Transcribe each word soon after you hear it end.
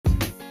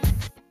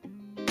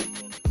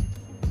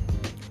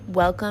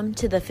Welcome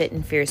to the Fit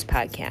and Fierce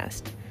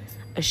podcast,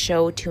 a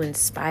show to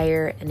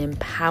inspire and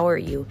empower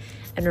you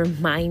and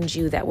remind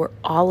you that we're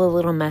all a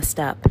little messed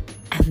up,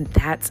 and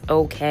that's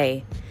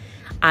okay.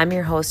 I'm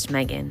your host,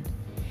 Megan,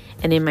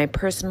 and in my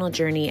personal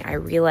journey, I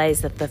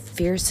realized that the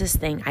fiercest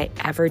thing I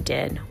ever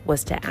did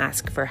was to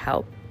ask for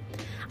help.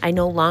 I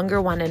no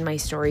longer wanted my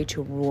story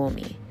to rule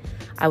me.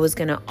 I was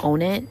going to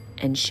own it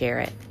and share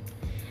it.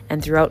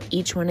 And throughout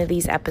each one of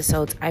these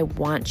episodes, I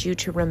want you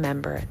to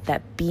remember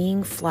that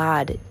being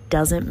flawed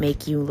doesn't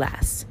make you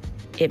less.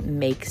 It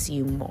makes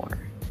you more.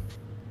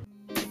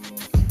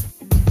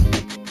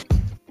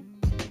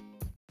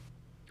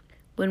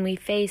 When we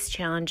face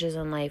challenges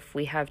in life,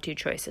 we have two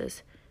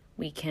choices.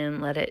 We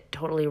can let it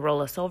totally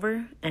roll us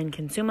over and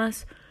consume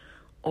us,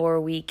 or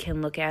we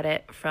can look at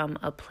it from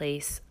a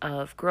place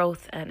of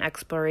growth and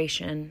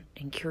exploration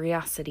and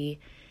curiosity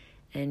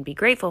and be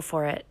grateful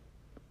for it,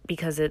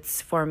 because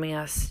it's forming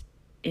us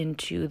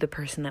into the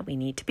person that we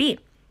need to be.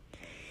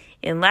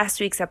 In last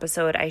week's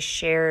episode, I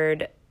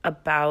shared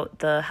about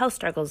the health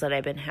struggles that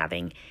I've been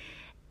having,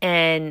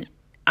 and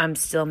I'm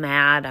still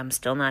mad. I'm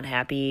still not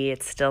happy.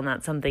 It's still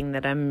not something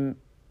that I'm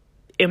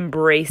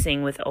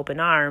embracing with open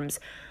arms,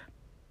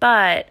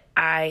 but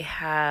I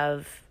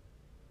have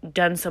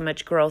done so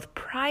much growth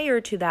prior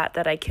to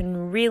that I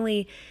can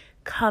really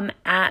come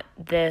at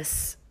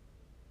this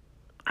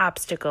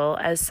obstacle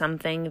as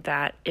something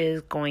that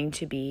is going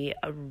to be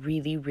a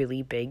really,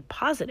 really big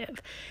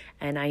positive.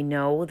 And I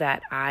know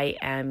that I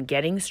am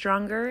getting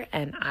stronger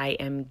and I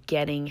am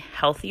getting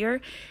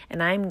healthier,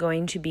 and I'm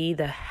going to be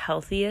the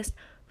healthiest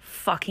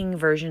fucking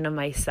version of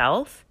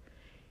myself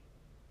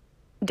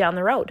down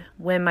the road.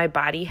 When my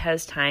body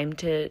has time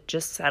to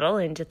just settle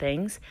into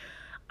things,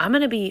 I'm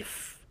going to be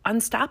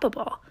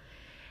unstoppable,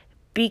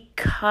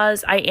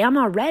 because I am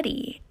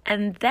already.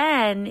 And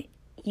then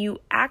you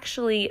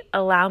actually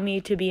allow me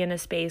to be in a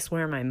space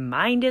where my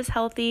mind is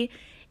healthy,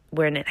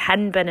 when it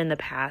hadn't been in the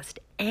past,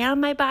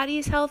 and my body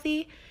is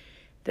healthy.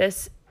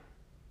 This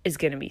is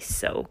going to be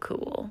so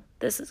cool.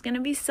 This is going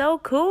to be so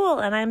cool,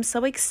 and I'm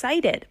so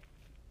excited.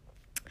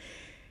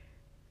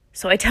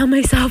 So I tell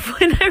myself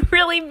when I'm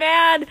really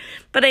mad,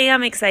 but I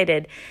am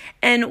excited.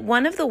 And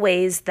one of the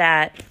ways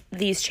that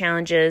these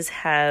challenges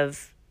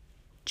have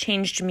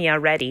changed me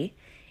already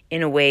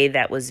in a way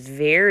that was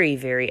very,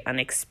 very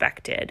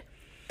unexpected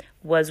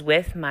was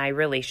with my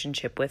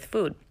relationship with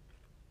food.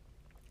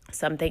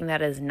 Something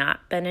that has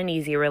not been an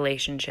easy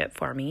relationship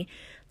for me.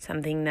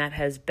 Something that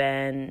has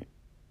been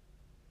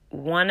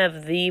one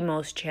of the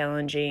most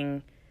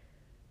challenging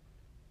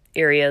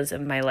areas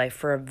of my life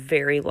for a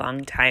very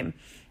long time.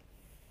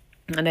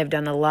 And I've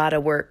done a lot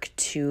of work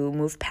to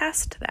move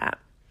past that.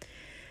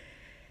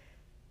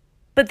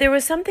 But there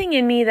was something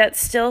in me that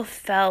still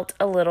felt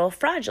a little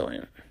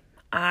fraudulent.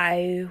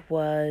 I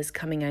was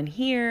coming on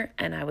here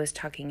and I was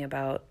talking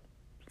about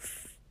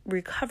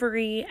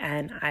recovery,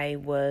 and I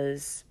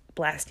was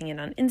blasting it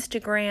on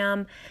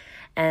Instagram,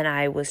 and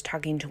I was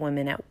talking to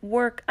women at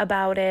work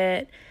about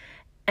it,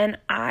 and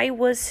I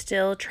was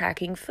still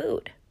tracking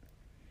food.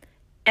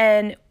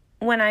 And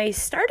when I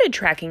started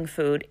tracking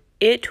food,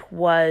 it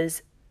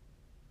was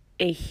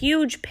a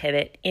huge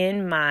pivot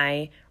in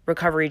my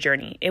recovery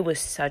journey. It was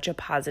such a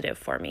positive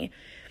for me,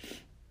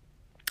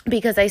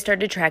 because I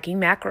started tracking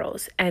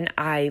macros and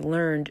I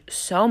learned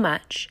so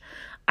much.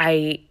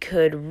 I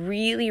could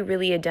really,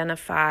 really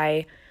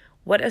identify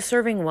what a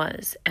serving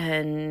was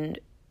and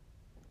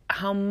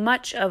how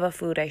much of a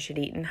food I should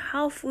eat and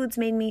how foods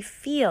made me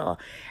feel.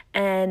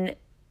 And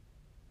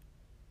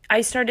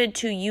I started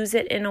to use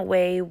it in a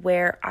way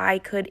where I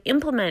could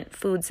implement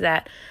foods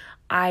that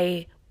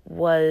I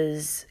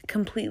was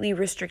completely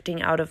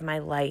restricting out of my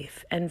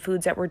life, and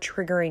foods that were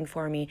triggering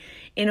for me,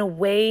 in a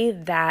way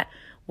that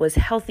was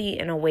healthy,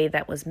 in a way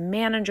that was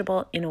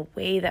manageable, in a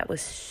way that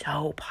was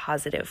so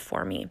positive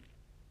for me.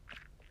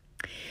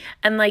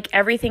 And like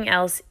everything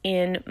else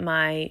in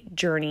my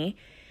journey,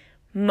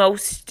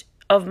 most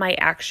of my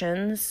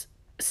actions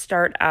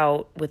start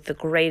out with the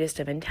greatest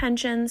of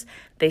intentions.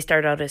 They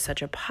start out as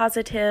such a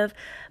positive,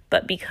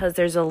 but because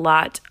there's a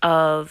lot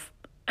of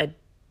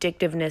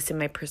addictiveness in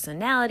my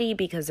personality,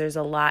 because there's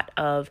a lot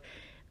of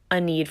a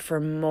need for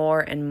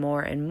more and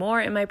more and more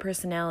in my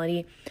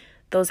personality,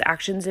 those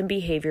actions and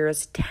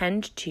behaviors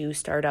tend to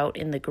start out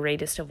in the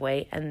greatest of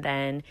way and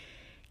then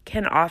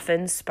can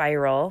often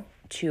spiral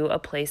to a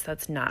place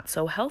that's not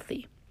so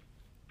healthy.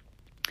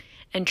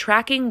 And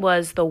tracking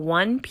was the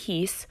one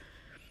piece,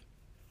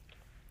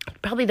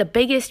 probably the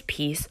biggest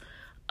piece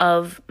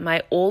of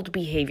my old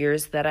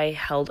behaviors that I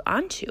held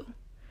onto,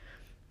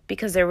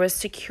 because there was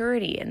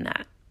security in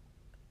that.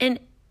 And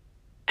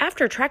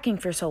after tracking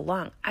for so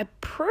long, I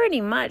pretty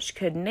much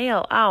could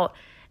nail out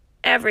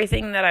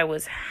everything that I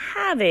was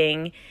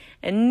having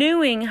and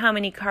knowing how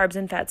many carbs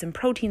and fats and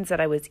proteins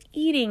that I was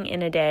eating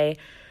in a day.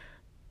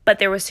 But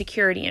there was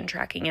security in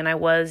tracking, and I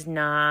was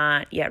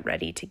not yet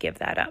ready to give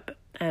that up.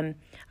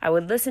 I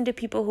would listen to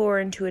people who were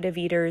intuitive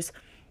eaters,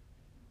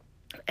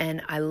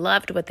 and I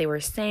loved what they were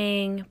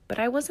saying, but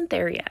I wasn't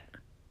there yet.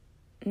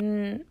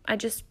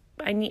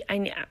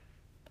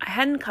 I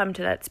hadn't come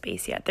to that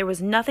space yet. There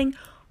was nothing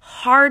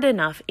hard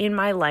enough in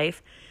my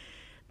life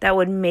that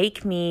would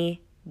make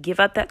me give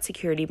up that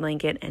security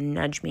blanket and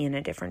nudge me in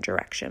a different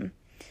direction.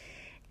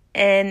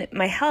 And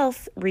my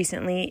health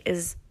recently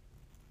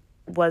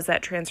was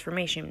that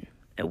transformation.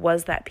 It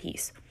was that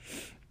peace.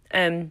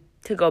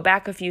 To go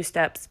back a few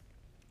steps,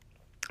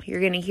 you're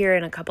going to hear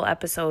in a couple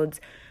episodes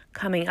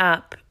coming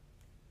up,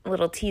 a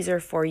little teaser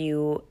for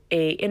you,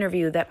 a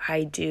interview that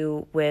I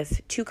do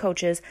with two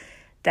coaches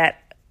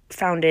that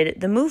founded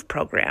the Move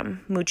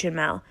program, Mooch and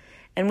Mel.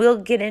 And we'll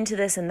get into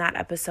this in that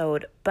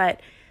episode,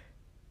 but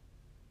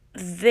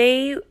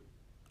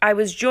I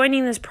was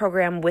joining this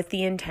program with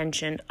the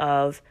intention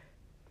of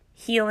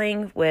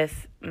healing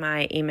with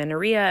my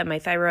amenorrhea and my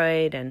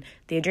thyroid and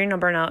the adrenal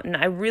burnout. And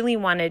I really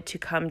wanted to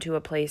come to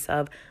a place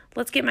of,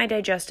 let's get my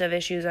digestive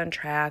issues on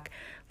track.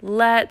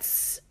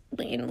 Let's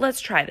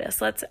try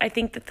this. I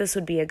think that this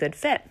would be a good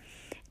fit.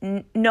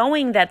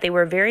 Knowing that they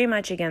were very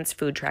much against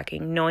food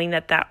tracking, knowing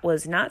that that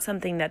was not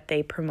something that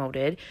they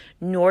promoted,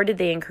 nor did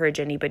they encourage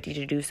anybody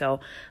to do so.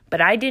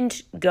 But I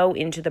didn't go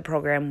into the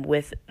program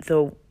with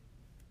the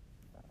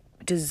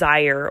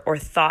desire or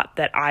thought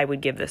that I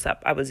would give this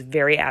up. I was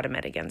very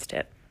adamant against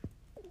it.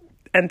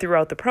 And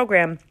throughout the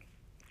program,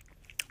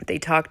 they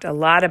talked a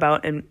lot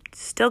about, and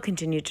still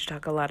continue to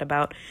talk a lot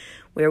about,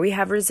 where we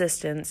have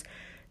resistance,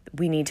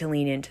 we need to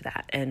lean into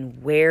that.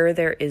 And where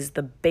there is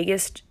the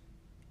biggest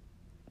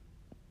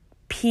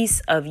piece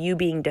of you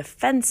being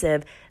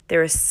defensive,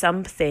 there is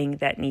something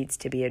that needs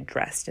to be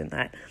addressed in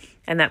that.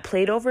 And that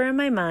played over in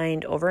my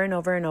mind over and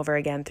over and over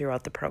again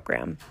throughout the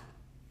program.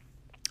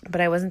 But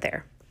I wasn't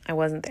there.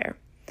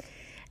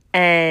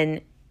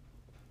 And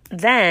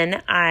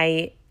then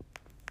I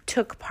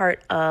took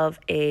part of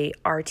a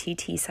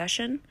RTT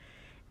session.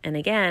 And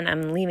again,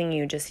 I'm leaving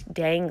you just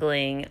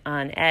dangling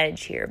on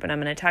edge here, but I'm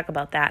going to talk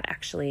about that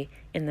actually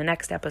in the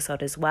next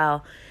episode as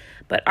well.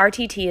 But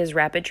RTT is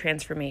rapid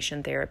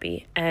transformation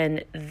therapy,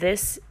 and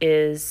this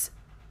is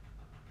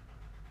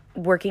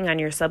working on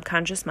your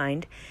subconscious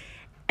mind.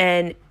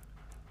 And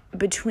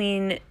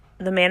between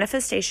the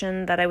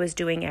manifestation that I was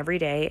doing every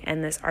day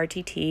and this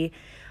RTT,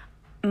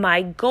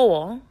 my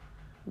goal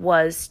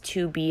was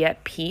to be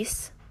at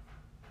peace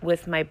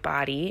with my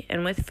body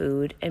and with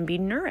food and be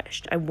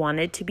nourished. I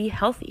wanted to be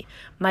healthy.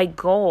 My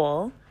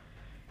goal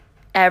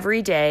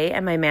every day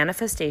and my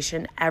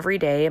manifestation every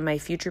day and my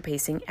future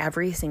pacing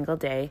every single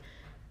day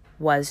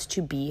was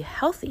to be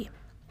healthy.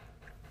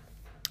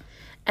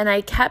 And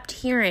I kept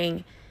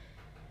hearing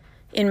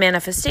in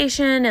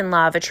manifestation and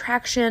law of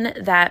attraction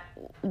that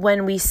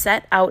when we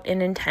set out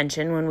an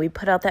intention, when we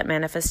put out that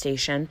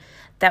manifestation,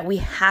 that we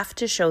have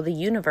to show the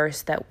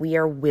universe that we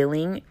are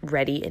willing,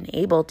 ready, and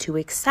able to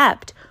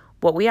accept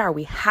what we are.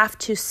 We have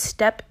to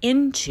step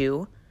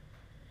into,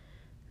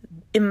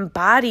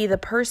 embody the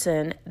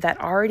person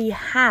that already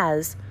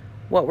has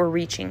what we're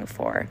reaching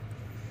for.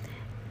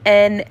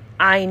 And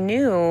I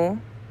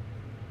knew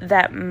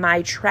that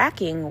my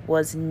tracking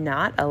was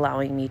not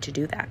allowing me to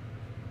do that.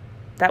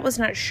 That was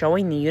not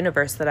showing the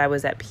universe that I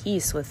was at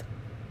peace with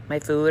my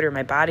food or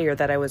my body, or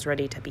that I was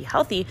ready to be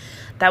healthy.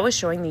 That was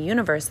showing the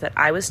universe that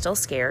I was still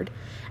scared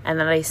and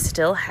that I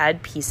still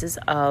had pieces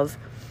of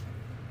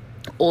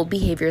old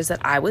behaviors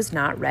that I was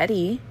not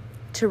ready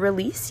to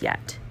release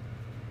yet.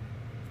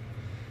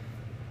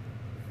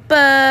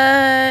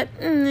 But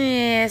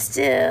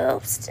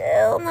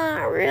still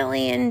not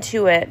really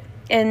into it.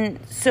 And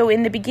so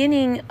in the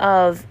beginning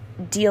of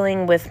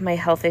dealing with my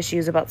health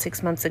issues about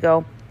 6 months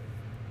ago,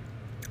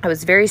 I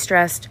was very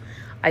stressed.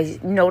 I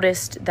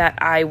noticed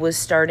that I was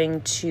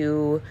starting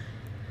to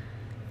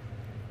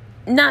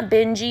not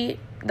binge eat.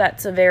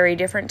 That's a very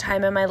different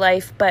time in my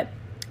life, but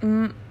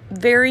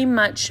very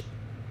much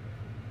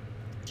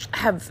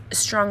have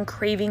strong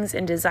cravings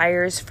and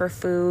desires for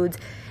foods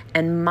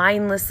and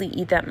mindlessly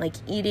eat them, like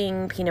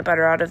eating peanut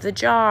butter out of the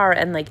jar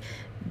and like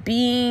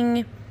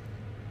being...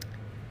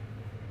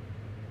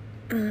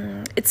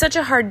 It's such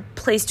a hard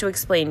place to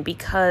explain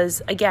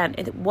because, again,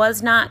 it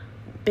was not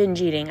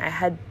binge eating. I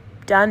had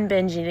done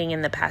binge eating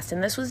in the past,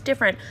 and this was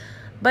different,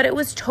 but it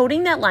was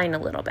toting that line a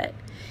little bit.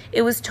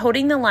 It was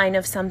toting the line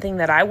of something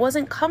that I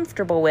wasn't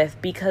comfortable with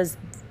because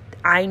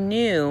I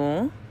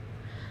knew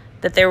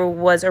that there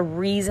was a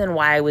reason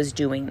why I was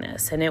doing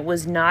this, and it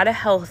was not a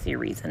healthy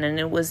reason, and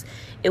it was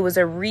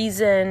a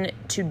reason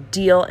to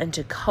deal and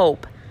to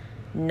cope,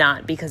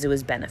 not because it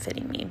was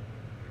benefiting me.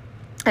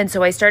 And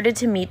so I started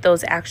to meet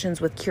those actions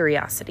with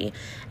curiosity,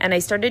 and I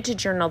started to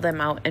journal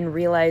them out and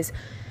realize,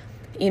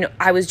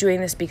 I was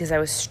doing this because I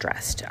was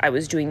stressed. I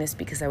was doing this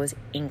because I was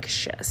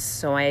anxious.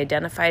 So I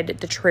identified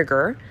the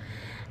trigger.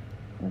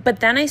 But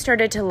then I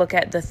started to look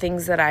at the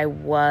things that I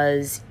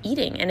was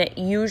eating, and it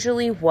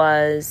usually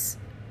was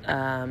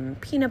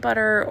peanut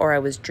butter, or I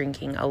was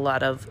drinking a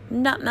lot of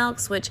nut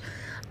milks, which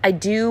I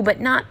do, but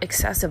not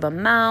excessive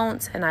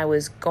amounts. And I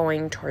was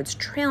going towards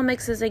trail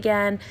mixes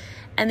again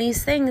and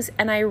these things.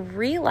 And I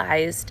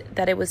realized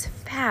that it was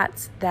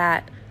fats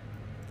that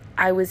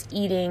I was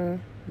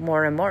eating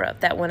more and more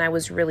of. That when I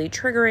was really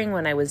triggering,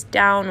 when I was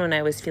down, when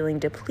I was feeling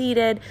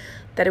depleted,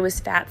 that it was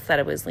fats that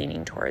I was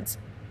leaning towards.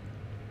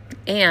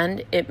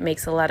 And it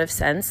makes a lot of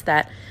sense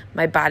that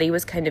my body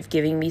was kind of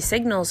giving me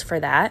signals for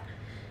that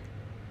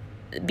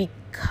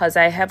because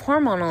I have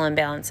hormonal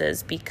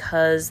imbalances,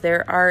 because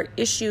there are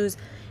issues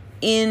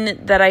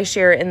that I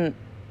share in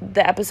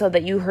the episode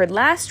that you heard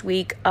last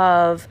week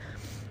of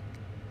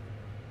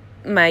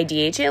my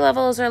DHA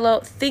levels are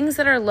low, things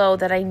that are low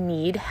that I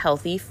need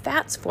healthy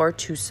fats for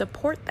to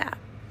support that.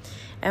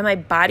 And my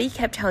body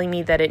kept telling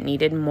me that it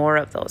needed more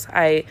of those.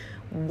 I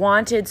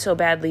wanted so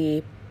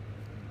badly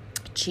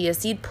chia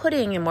seed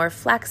pudding and more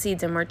flax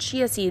seeds and more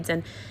chia seeds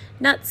and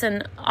nuts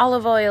and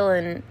olive oil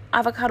and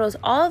avocados,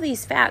 all of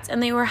these fats,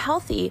 and they were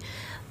healthy,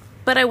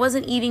 but I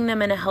wasn't eating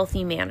them in a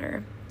healthy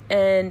manner.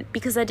 And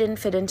because I didn't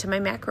fit into my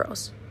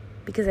macros,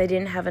 because I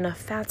didn't have enough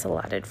fats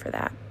allotted for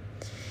that.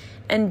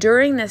 And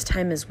during this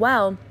time as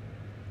well,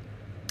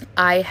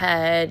 I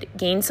had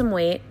gained some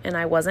weight and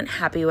I wasn't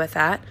happy with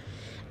that.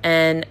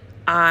 And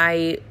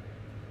I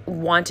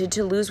wanted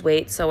to lose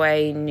weight, so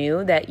I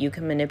knew that you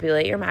can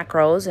manipulate your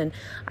macros and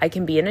I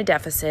can be in a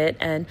deficit.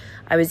 And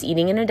I was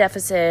eating in a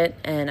deficit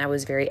and I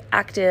was very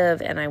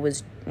active and I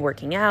was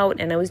working out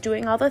and I was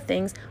doing all the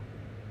things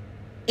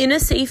in a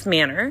safe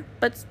manner,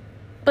 but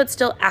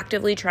still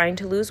actively trying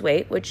to lose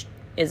weight, which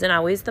isn't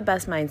always the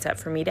best mindset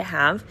for me to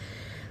have.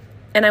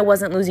 And I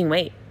wasn't losing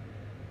weight.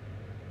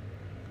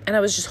 And I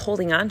was just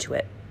holding on to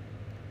it.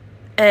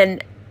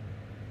 And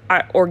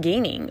or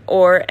gaining,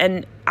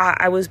 and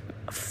I was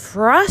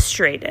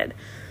frustrated.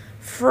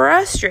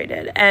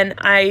 And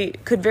I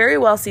could very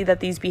well see that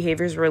these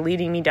behaviors were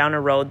leading me down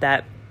a road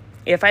that,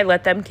 if I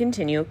let them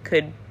continue,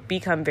 could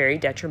become very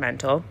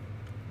detrimental.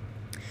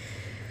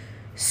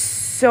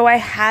 So I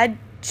had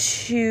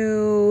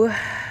to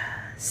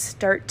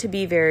start to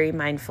be very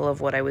mindful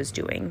of what I was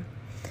doing.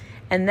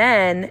 And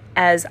then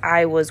as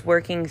I was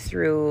working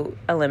through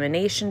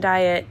elimination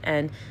diet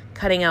and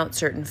cutting out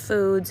certain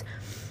foods,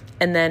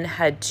 and then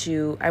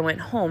I went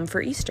home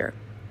for Easter.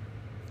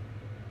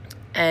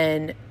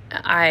 And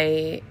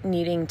I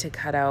needing to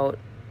cut out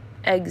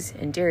eggs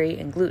and dairy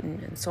and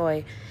gluten and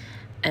soy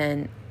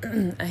and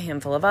a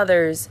handful of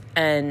others.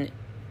 And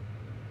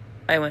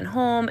I went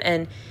home,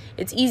 and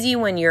it's easy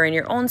when you're in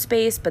your own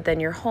space, but then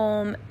you're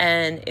home,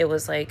 and it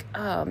was like,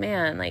 oh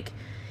man, like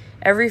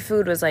every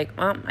food was like,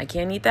 oh, I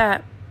can't eat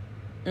that.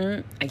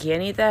 I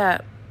can't eat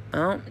that.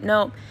 Oh,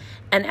 no.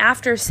 And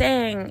after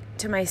saying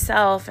to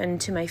myself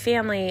and to my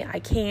family, I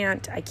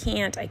can't,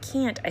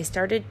 I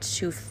started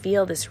to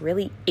feel this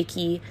really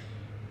icky,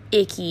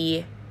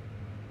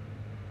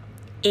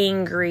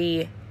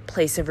 angry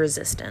place of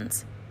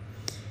resistance.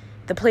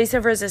 The place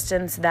of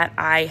resistance that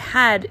I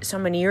had so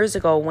many years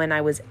ago when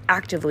I was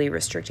actively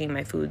restricting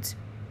my foods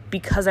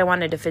because I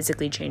wanted to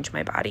physically change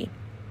my body.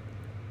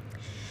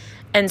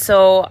 And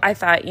so I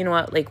thought, you know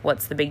what, like,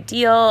 what's the big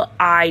deal?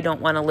 I don't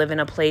want to live in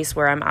a place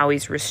where I'm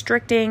always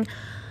restricting.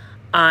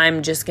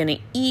 I'm just going to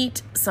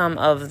eat some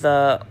of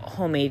the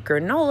homemade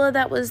granola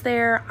that was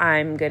there.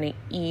 I'm going to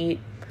eat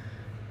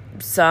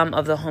some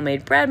of the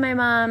homemade bread my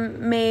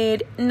mom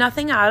made.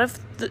 Nothing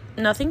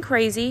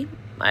crazy.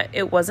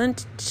 It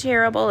wasn't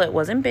terrible. It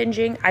wasn't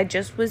binging. I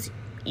just was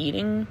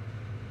eating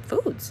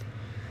foods.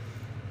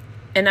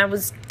 And I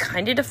was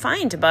kind of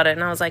defiant about it.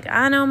 And I was like,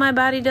 I know my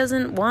body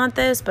doesn't want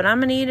this, but I'm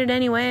going to eat it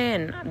anyway.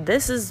 And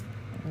this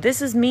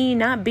is me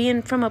not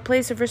being from a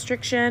place of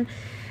restriction.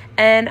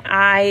 And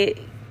I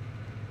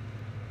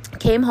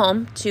came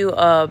home to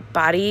a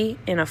body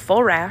in a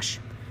full rash,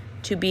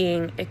 to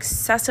being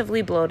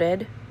excessively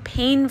bloated,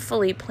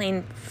 painfully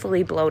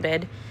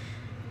bloated,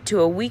 to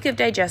a week of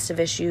digestive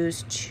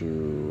issues,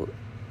 to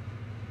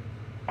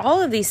all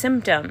of these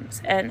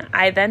symptoms. And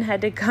I then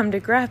had to come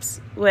to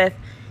grips with,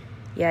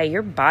 yeah,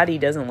 your body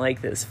doesn't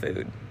like this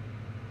food.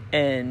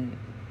 And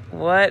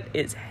what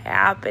is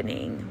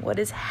happening?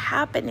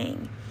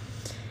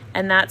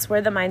 And that's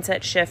where the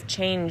mindset shift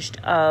changed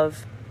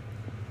of,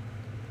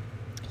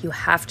 you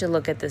have to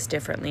look at this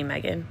differently,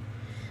 Megan.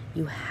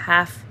 You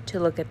have to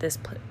look at this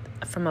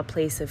from a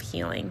place of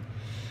healing.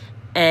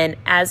 And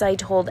as I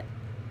told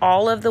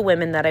all of the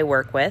women that I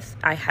work with,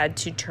 I had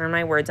to turn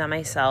my words on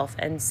myself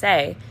and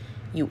say,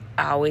 you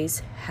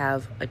always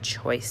have a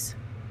choice.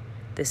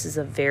 This is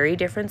a very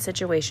different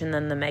situation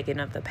than the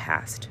Megan of the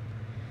past.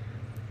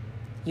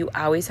 You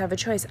always have a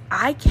choice.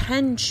 I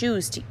can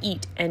choose to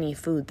eat any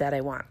food that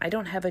I want. I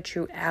don't have a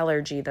true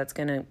allergy that's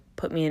going to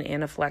put me in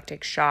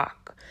anaphylactic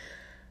shock.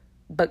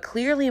 But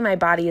clearly my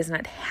body is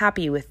not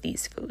happy with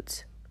these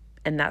foods.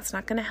 And that's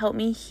not going to help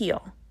me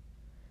heal.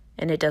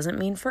 And it doesn't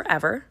mean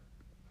forever.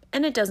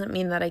 And it doesn't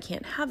mean that I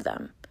can't have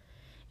them.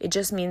 It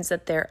just means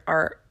that there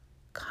are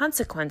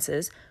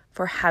consequences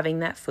for having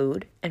that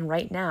food. And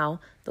right now,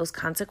 those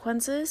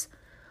consequences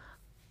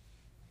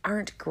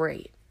aren't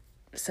great.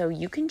 So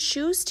you can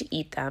choose to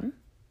eat them,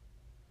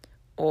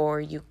 or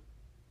you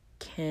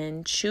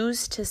can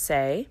choose to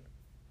say,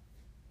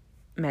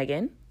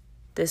 Megan,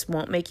 this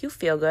won't make you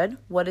feel good.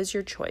 What is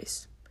your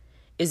choice?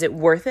 Is it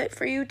worth it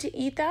for you to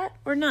eat that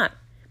or not?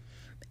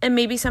 And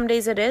maybe some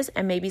days it is,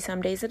 and maybe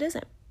some days it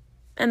isn't.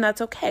 and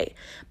that's okay.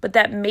 But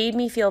that made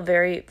me feel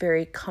very,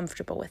 very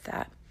comfortable with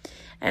that.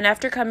 And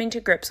after coming to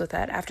grips with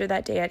that, after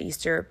that day at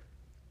Easter,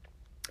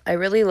 I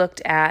really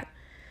looked at,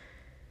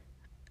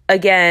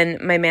 again,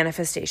 my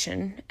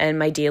manifestation and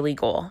my daily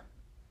goal.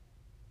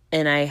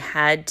 And I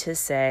had to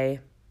say,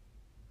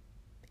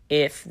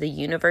 if the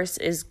universe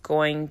is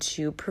going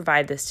to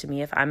provide this to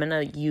me, if I'm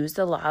going to use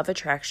the law of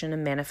attraction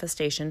and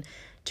manifestation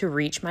to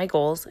reach my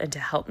goals and to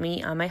help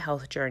me on my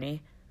health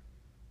journey,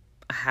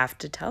 I have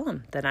to tell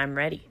them that I'm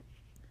ready.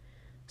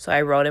 So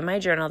I wrote in my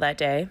journal that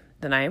day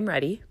that I am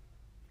ready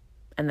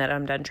and that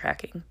I'm done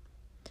tracking.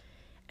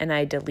 And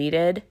I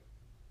deleted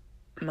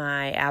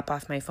my app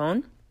off my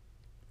phone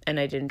and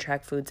I didn't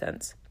track food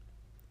since.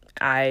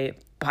 I,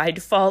 by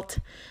default,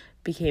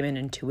 became an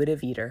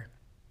intuitive eater.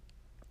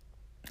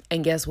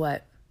 And guess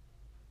what?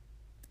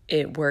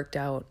 It worked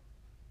out.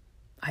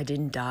 I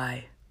didn't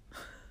die.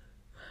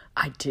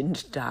 I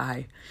didn't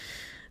die.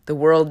 The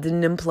world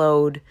didn't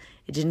implode.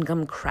 It didn't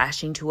come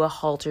crashing to a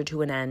halt or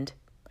to an end.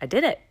 I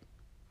did it.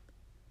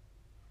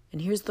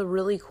 And here's the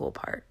really cool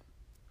part.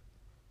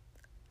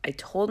 I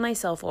told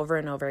myself over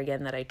and over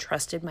again that I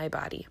trusted my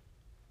body.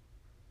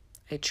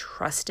 I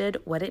trusted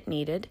what it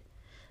needed,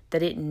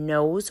 that it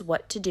knows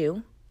what to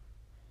do,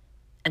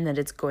 and that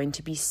it's going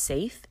to be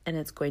safe and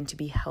it's going to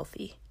be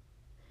healthy.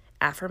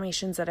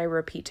 Affirmations that I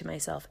repeat to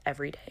myself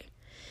every day.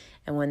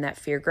 And when that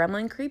fear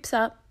gremlin creeps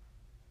up,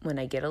 when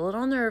I get a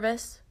little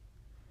nervous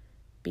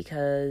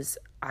because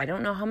I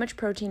don't know how much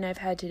protein I've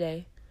had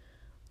today,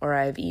 or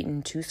I've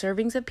eaten 2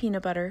 servings of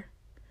peanut butter,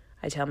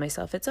 I tell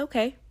myself it's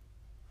okay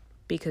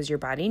because your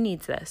body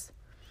needs this.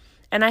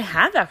 And I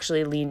have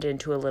actually leaned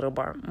into a little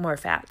more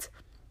fats.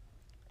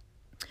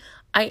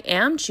 I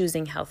am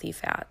choosing healthy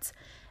fats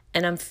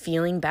and I'm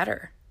feeling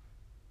better.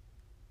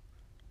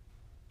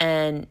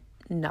 And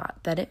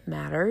not that it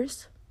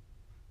matters,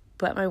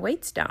 but my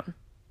weight's down.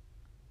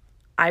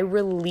 I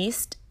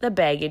released the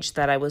baggage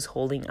that I was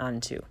holding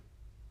on to.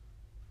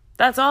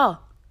 That's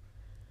all.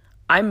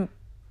 I'm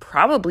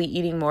probably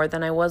eating more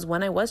than I was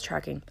when I was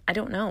tracking. I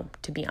don't know,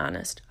 to be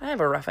honest. I have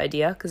a rough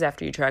idea because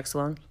after you track so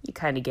long, you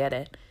kind of get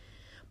it.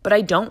 But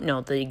I don't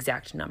know the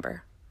exact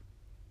number.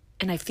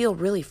 And I feel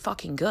really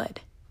fucking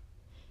good.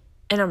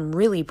 And I'm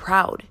really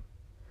proud.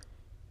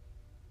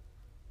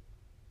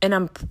 And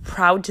I'm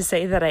proud to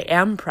say that I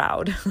am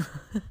proud.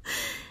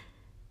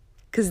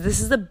 Because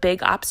this is a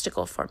big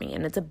obstacle for me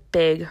and it's a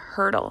big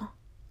hurdle.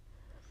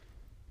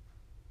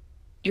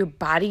 Your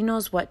body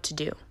knows what to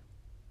do.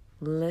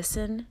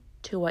 Listen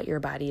to what your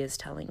body is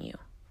telling you.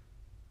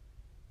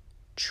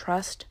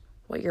 Trust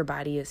what your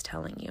body is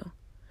telling you.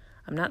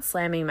 I'm not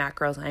slamming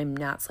macros. I'm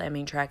not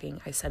slamming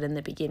tracking. I said in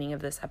the beginning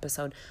of this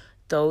episode,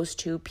 those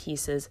 2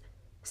 pieces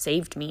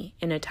saved me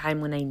in a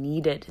time when I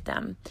needed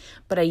them.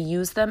 But I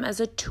used them as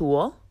a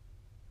tool.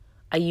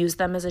 I used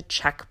them as a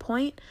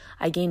checkpoint.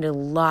 I gained a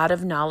lot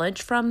of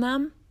knowledge from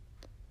them.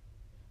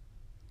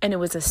 And it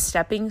was a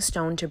stepping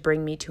stone to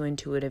bring me to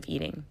intuitive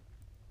eating.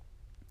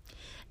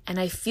 And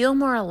I feel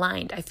more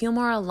aligned. I feel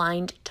more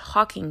aligned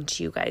talking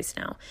to you guys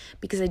now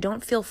because I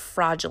don't feel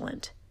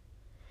fraudulent.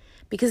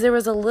 Because there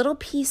was a little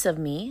piece of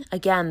me,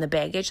 again, the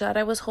baggage that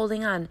I was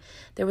holding on,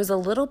 there was a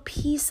little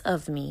piece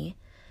of me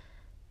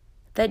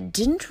that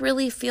didn't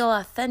really feel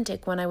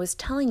authentic when I was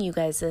telling you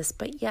guys this,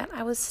 but yet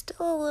I was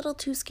still a little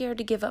too scared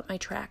to give up my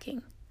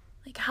tracking.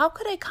 Like, how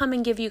could I come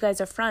and give you guys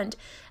a front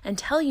and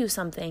tell you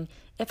something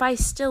if I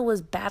still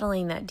was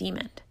battling that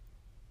demon?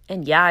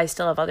 And yeah, I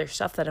still have other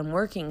stuff that I'm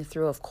working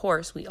through, of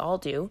course, we all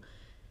do.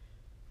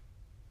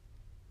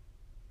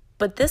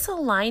 But this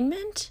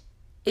alignment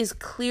is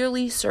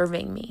clearly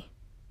serving me.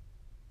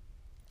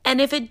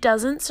 And if it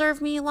doesn't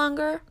serve me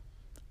longer,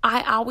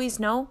 I always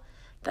know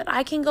that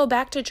I can go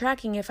back to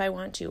tracking if I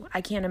want to.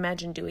 I can't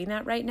imagine doing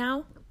that right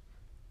now,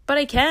 but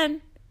I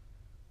can.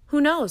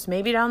 Who knows?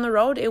 Maybe down the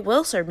road it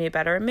will serve me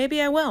better, and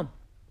maybe I will.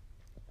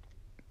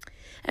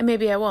 And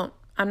maybe I won't.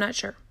 I'm not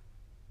sure,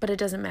 but it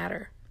doesn't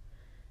matter.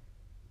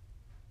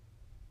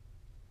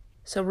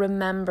 So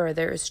remember,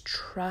 there is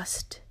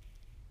trust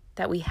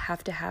that we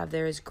have to have.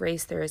 There is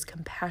grace, there is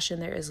compassion,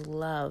 there is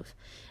love.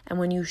 And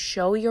when you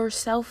show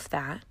yourself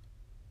that,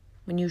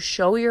 when you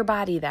show your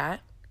body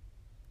that,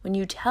 when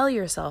you tell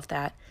yourself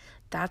that,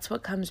 that's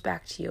what comes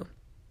back to you.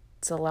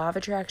 It's the law of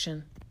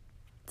attraction.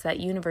 It's that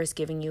universe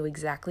giving you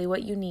exactly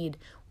what you need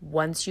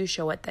once you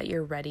show it that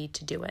you're ready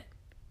to do it.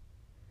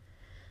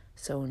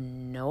 So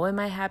no, am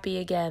I happy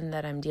again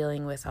that I'm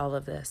dealing with all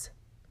of this?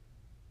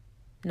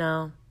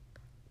 No.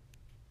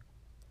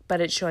 But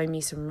it's showing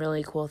me some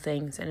really cool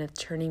things and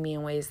it's turning me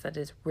in ways that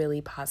is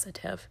really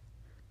positive.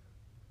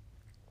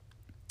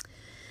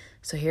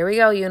 So here we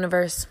go,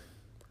 universe.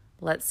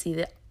 Let's see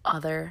the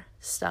other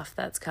stuff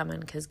that's coming,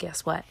 because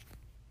guess what?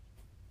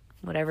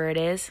 Whatever it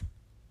is,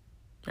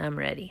 I'm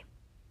ready.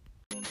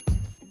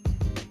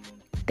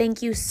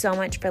 Thank you so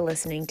much for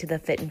listening to the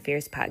Fit and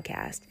Fierce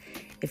podcast.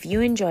 If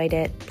you enjoyed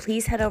it,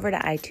 please head over to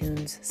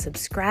iTunes,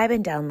 subscribe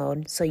and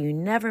download so you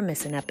never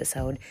miss an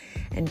episode,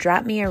 and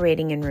drop me a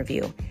rating and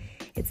review.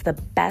 It's the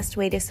best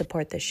way to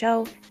support the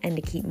show and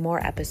to keep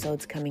more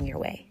episodes coming your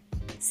way.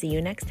 See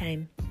you next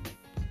time.